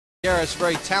Gutierrez,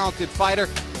 very talented fighter,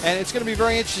 and it's going to be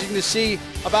very interesting to see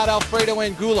about Alfredo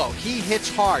Angulo. He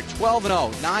hits hard,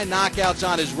 12-0, 9 knockouts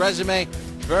on his resume,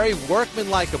 very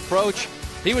workmanlike approach.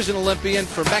 He was an Olympian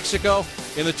for Mexico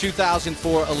in the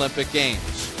 2004 Olympic Games.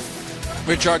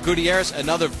 Richar Gutierrez,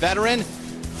 another veteran,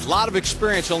 a lot of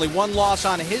experience, only one loss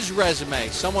on his resume,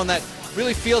 someone that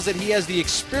really feels that he has the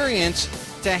experience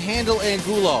to handle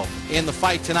Angulo in the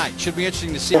fight tonight. Should be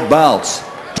interesting to see. Bounce.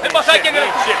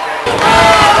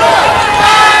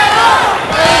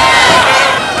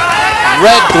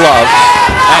 Red gloves,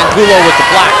 Angulo with the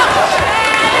black.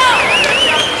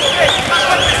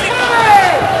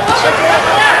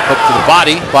 Hook to the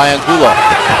body by Angulo.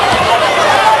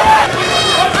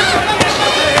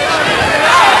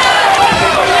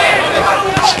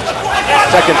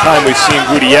 Second time we've seen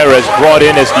Gutierrez brought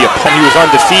in as the opponent. He was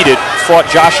undefeated, fought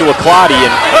Joshua Clottey,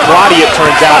 and Clottey, it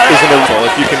turns out, isn't illegal.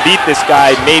 If you can beat this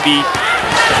guy, maybe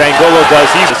if Angulo does,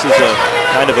 this is a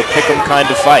kind of a pick-em kind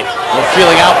of fight. No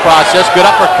feeling out process, good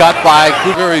uppercut by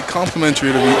Gutierrez. Very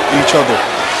complementary to each other.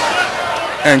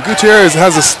 And Gutierrez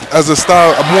has a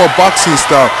style, a more boxing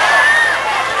style.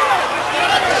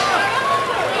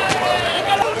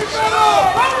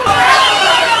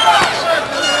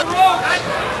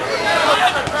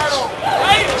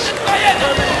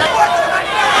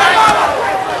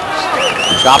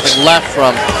 Chopping left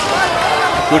from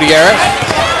Gutierrez.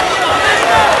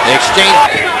 They exchange.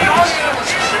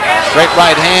 Straight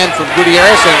right hand from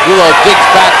Gutierrez. Angulo digs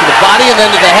back to the body and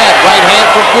then to the head. Right hand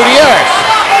from Gutierrez.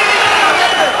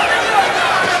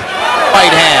 Right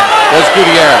hand was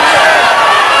Gutierrez.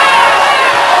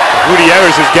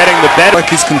 Gutierrez is getting the better. Like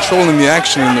he's controlling the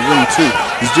action in the ring too.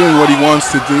 He's doing what he wants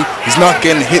to do. He's not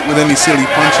getting hit with any silly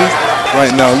punches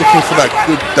right now. Looking for that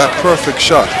perfect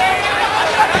shot.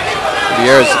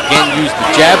 Gutierrez again used the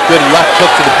jab. Good left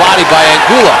hook to the body by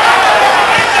Angulo.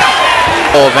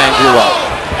 Of Angulo.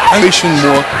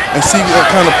 More and see what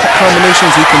kind of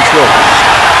combinations he can throw.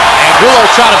 Angulo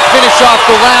trying to finish off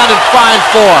the round in fine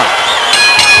form.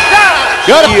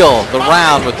 Good deal the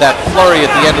round with that flurry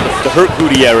at the end of the. To hurt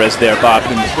Gutierrez there, Bob.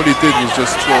 And what he did was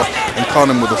just throw and caught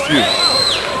him with a few.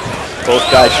 Both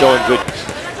guys showing good.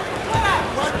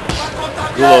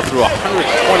 Angulo threw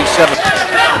 127.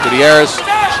 Gutierrez.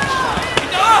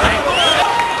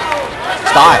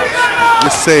 Styles.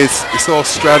 Let's say it's all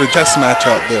strategy chess match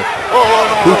out there.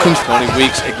 Who can? Tony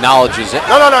Weeks acknowledges it.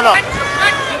 No.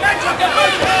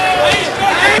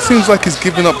 It seems like he's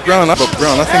giving up ground. I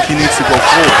think he needs to go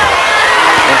forward.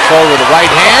 Control with the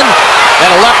right hand, then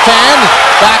a left hand,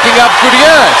 backing up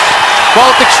Gutierrez.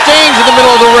 Both exchange in the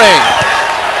middle of the ring.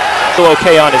 Still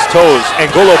okay on his toes.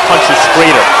 Angulo punches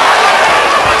straighter.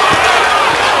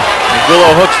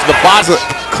 Angulo hooks to the body. There's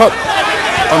a cut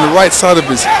on the right side of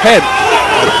his head.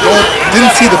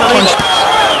 Didn't see the punch.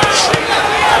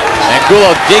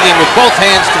 Angulo digging with both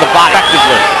hands to the body.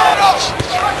 Effectively.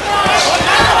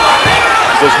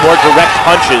 There's more direct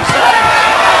punches.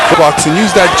 Boxing,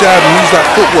 use that jab and use that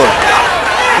footwork.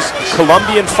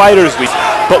 Colombian fighters,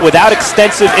 but without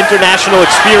extensive international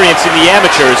experience in the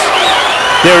amateurs,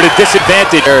 they're at a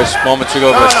disadvantage. Moments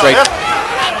ago for a straight,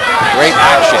 great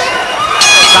action.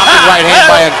 Stopping right hand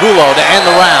by Angulo to end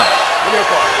the round.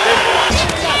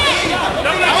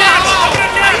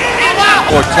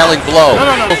 Or telling blow.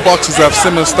 Both boxers have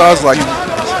similar styles. Like,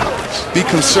 be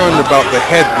concerned about the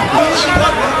head.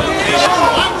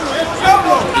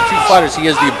 The two fighters, he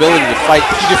has the ability to fight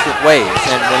two different ways,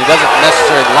 and when he doesn't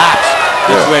necessarily lapse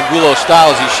into Angulo's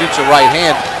style as he shoots a right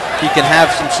hand, he can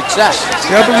have some success.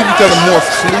 Yeah, I believe he's got a more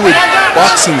fluid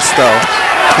boxing style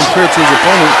compared to his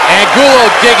opponent.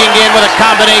 Angulo digging in with a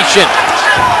combination.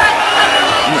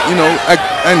 You know,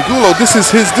 Angulo, this is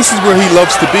where he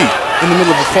loves to be, in the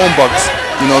middle of a phone box.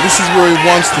 You know, this is where he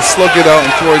wants to slug it out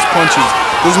and throw his punches.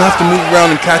 Doesn't have to move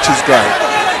around and catch his guy.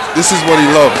 This is what he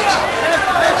loves.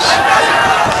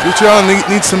 Gutierrez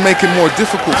needs to make it more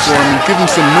difficult for him and give him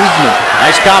some movement.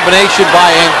 Nice combination by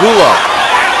Angulo.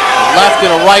 A left and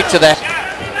a right to the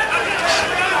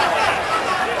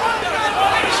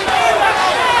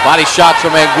body shots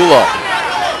from Angulo.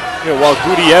 You know, while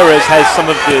Gutierrez has some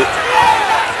of the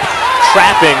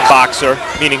trapping boxer,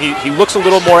 meaning he looks a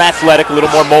little more athletic, a little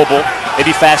more mobile,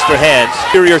 maybe faster hands.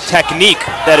 Superior technique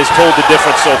that has told the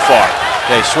difference so far.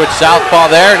 They switched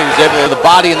southpaw there, and he was able to the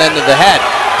body and then to the head.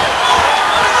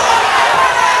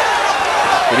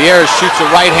 Gutierrez shoots a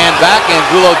right hand back.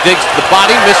 Angulo digs to the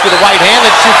body, missed with a right hand,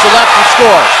 then shoots a left and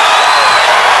scores.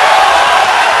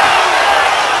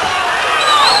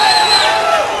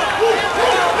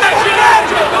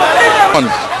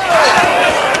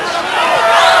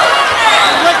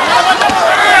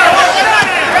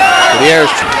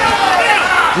 Gutierrez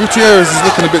Gutierrez is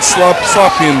looking a bit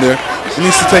sloppy in there. He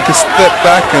needs to take a step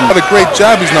back, and what a great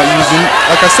jab he's not using.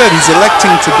 Like I said, he's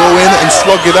electing to go in and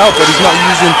slug it out, but he's not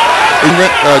using in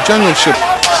generalship.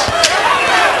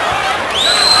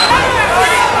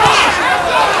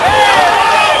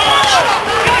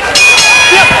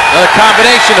 Another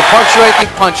combination to punctuate the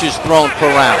punches thrown per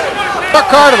round. Mark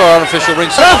Carnival, unofficial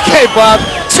ring. Okay, Bob.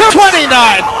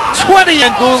 29-20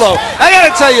 Angulo. I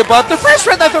gotta tell you, Bob, the first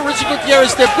round I thought Richard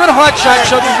Gutierrez did good hard shot,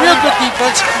 showed a real good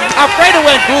defense. Alfredo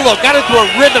Angulo got into a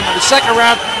rhythm in the second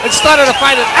round and started to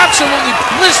fight an absolutely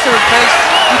blistering pace.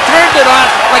 He turned it on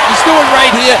like he's doing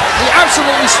right here. He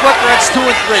absolutely swept rounds 2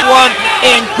 and 3.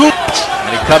 Angulo.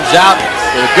 And he comes out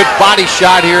with a good body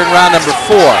shot here in round number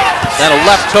 4. Then a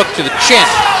left hook to the chin.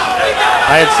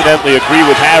 I incidentally agree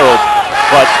with Harold,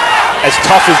 but as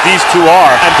tough as these two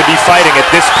are, and to be fighting at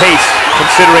this pace,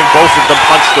 considering both of them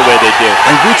punch the way they did.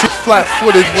 And Gucci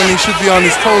flat-footed when he should be on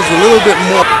his toes a little bit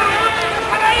more.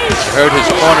 Heard his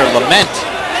corner lament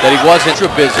that he wasn't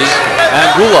too busy.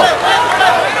 Angulo.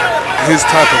 His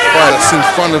type of fight that's in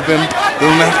front of him, they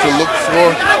don't have to look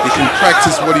for. He can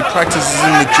practice what he practices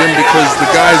in the gym because the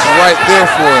guy's right there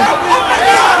for him.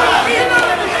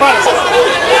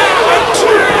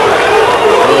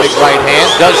 Big right hand,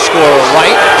 does score a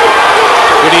right.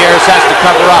 Gutierrez has to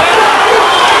cover up.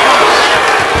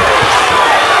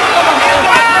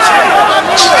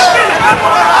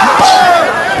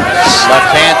 Left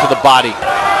hand to the body.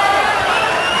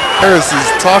 Harris is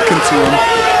talking to him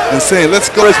and saying,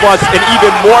 let's go. Gutierrez wants an even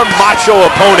more macho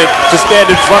opponent to stand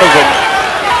in front of him,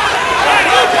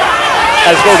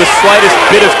 as though the slightest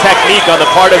bit of technique on the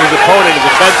part of his opponent is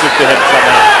offensive to him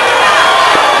somehow.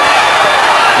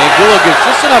 Angulo gives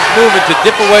just enough movement to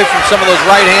dip away from some of those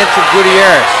right hands from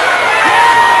Gutierrez.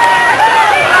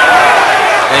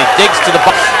 And he digs to the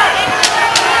body.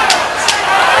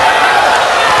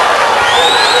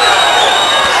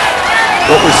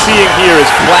 What we're seeing here is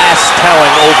class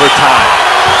telling over time.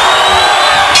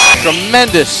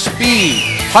 Tremendous speed,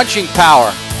 punching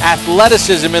power,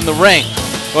 athleticism in the ring.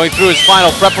 Going through his final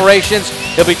preparations,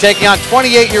 he'll be taking on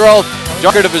 28-year-old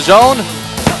record of his own.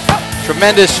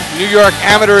 Tremendous New York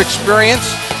amateur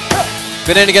experience.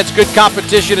 Been in against good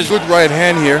competition. Good right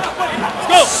hand here.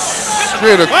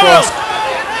 Straight across.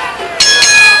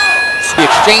 The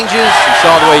exchanges. You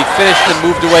saw the way he finished and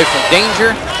moved away from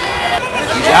danger.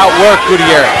 He's outworked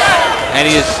Gutierrez, and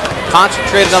he is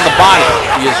concentrated on the body.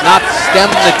 He has not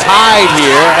stemmed the tide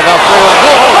here of Alfredo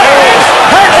Angulo.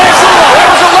 Hurt Angulo. That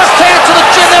was a left hand to the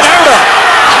chin that hurt him.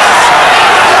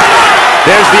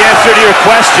 There's the answer to your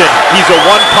question. He's a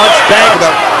one-punch bang.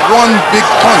 That one big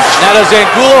punch. Now does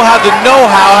Angulo have the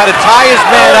know-how how to tie his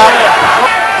man up?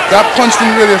 That punch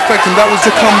didn't really affect him. That was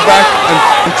to come back and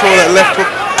control that left hook.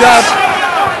 Jab,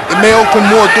 it may open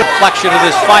more doors. Reflection of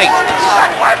this fight.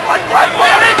 5,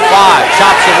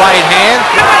 chops the right hand.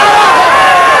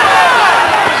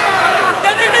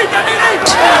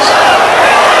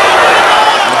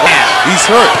 He's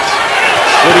hurt.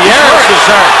 Gutierrez is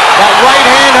hurt. That right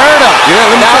hand hurt him. Yeah, let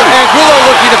me now tell you. Angulo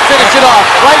looking to finish it off.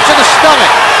 Right to the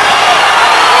stomach.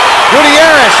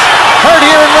 Gutierrez hurt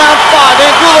here in round 5.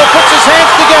 Angulo puts his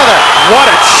hands together. What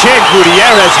a chin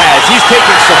Gutierrez has. He's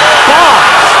taking some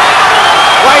bombs.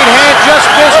 Right hand just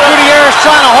missed. Gutierrez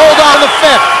trying to hold on the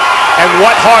 5th. And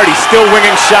what heart. He's still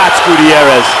winging shots,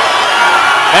 Gutierrez.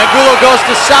 Angulo goes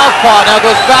to southpaw. Now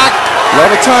goes back. A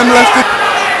lot of time left.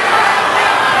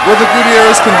 Whether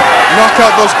Gutierrez can knock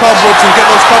out those cobwebs and get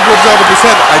those cobwebs out of his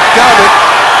head, I doubt it.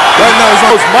 Right now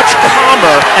he's much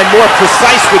calmer and more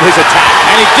precise with his attack.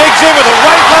 And he digs in with a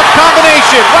right-left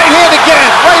combination. Right hand again.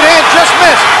 Right hand just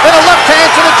missed. Then a left hand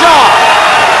to the jaw.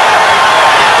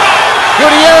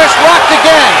 Gutierrez rocked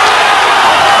again.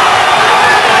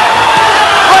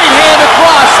 Right hand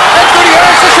across. And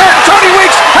Gutierrez is hurt. Tony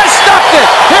Weeks has stopped it.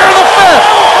 Here in the 5th.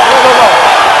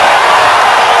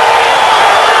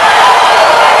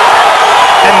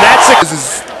 And that's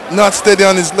is not steady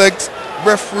on his legs.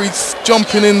 Referees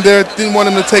jumping in there, didn't want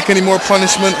him to take any more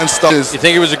punishment and stop. You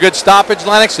think it was a good stoppage,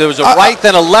 Lennox? There was a right,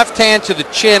 then a left hand to the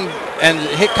chin, and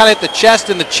kind of hit the chest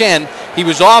and the chin. He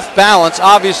was off balance.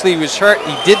 Obviously, he was hurt.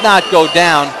 He did not go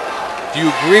down. Do you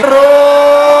agree?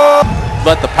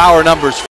 Let the power numbers